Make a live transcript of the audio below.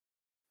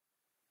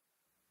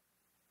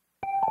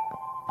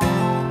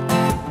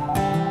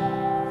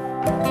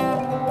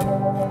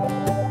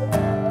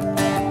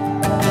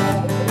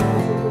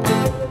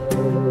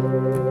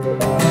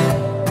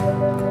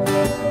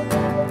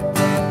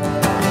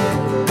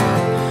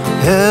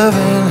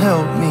Heaven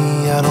help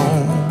me, I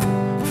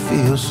don't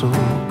feel so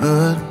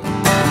good.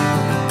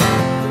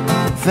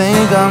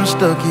 Think I'm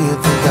stuck here,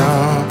 think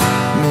I'm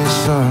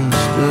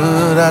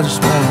misunderstood. I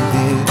just wanna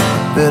be a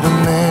better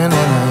man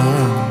than I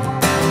am,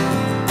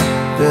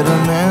 better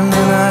man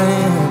than I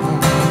am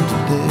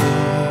today.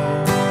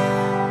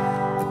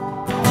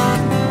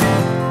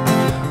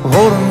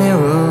 Hold a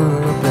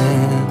mirror up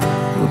and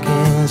look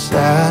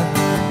inside.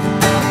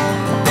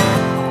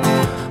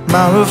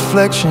 My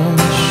reflection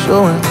is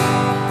showing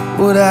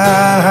what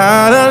I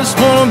hide. I just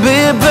wanna be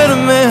a better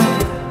man,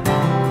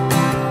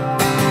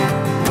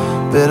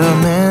 better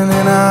man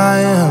than I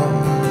am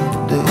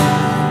today.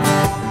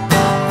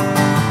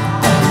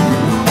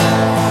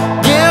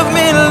 Give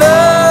me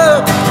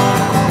love,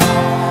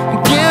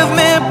 give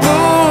me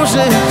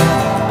bruises,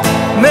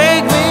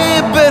 make me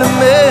a better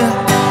man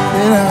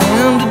than I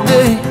am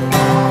today.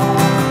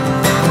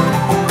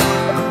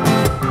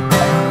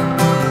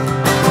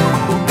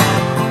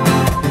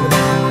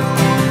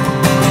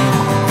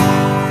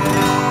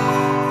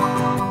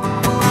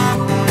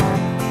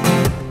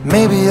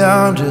 Maybe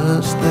I'm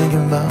just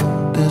thinking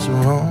about this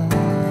wrong.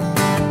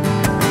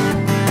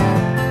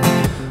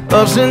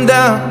 Ups and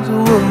downs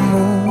will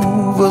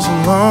move us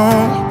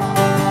along,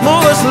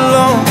 move us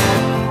along.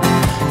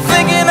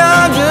 Thinking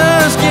I'm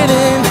just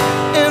getting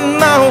in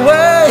my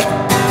way,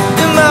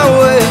 in my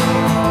way.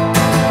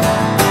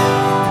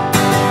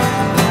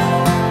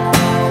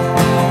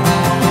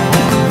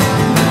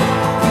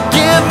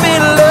 Give me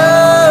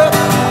love,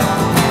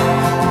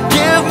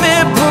 give me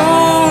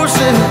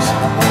bruises,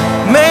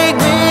 make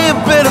me a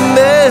better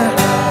man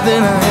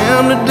than I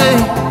am today.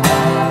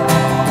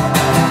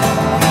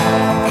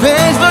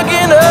 Pain's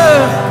looking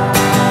up,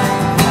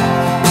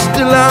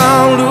 still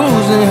I'm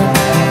losing.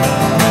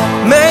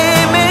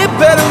 Make me a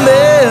better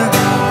man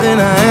than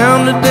I am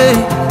today.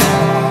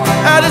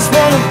 I just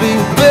wanna be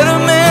a better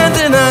man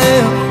than I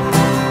am,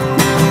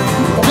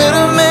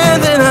 better man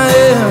than I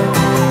am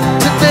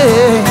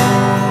today.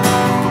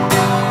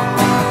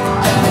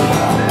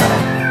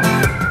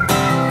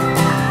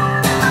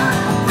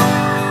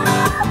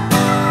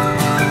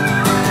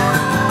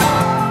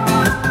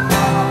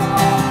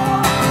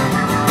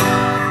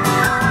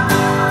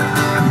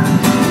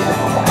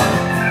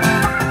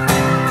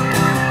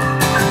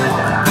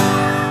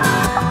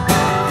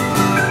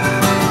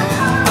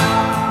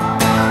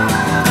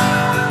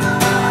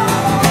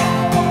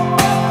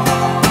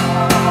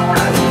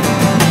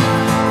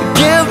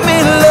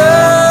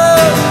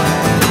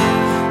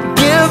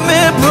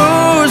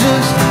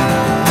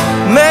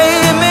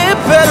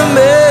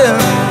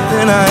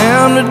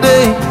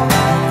 Today,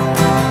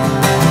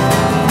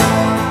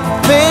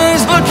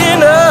 things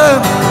looking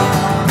up,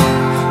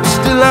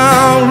 still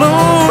I'm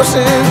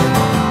losing.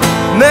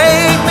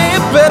 Make me a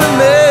better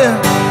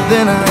man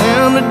than I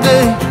am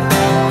today.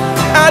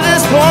 I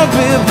just want to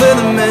be a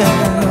better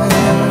man.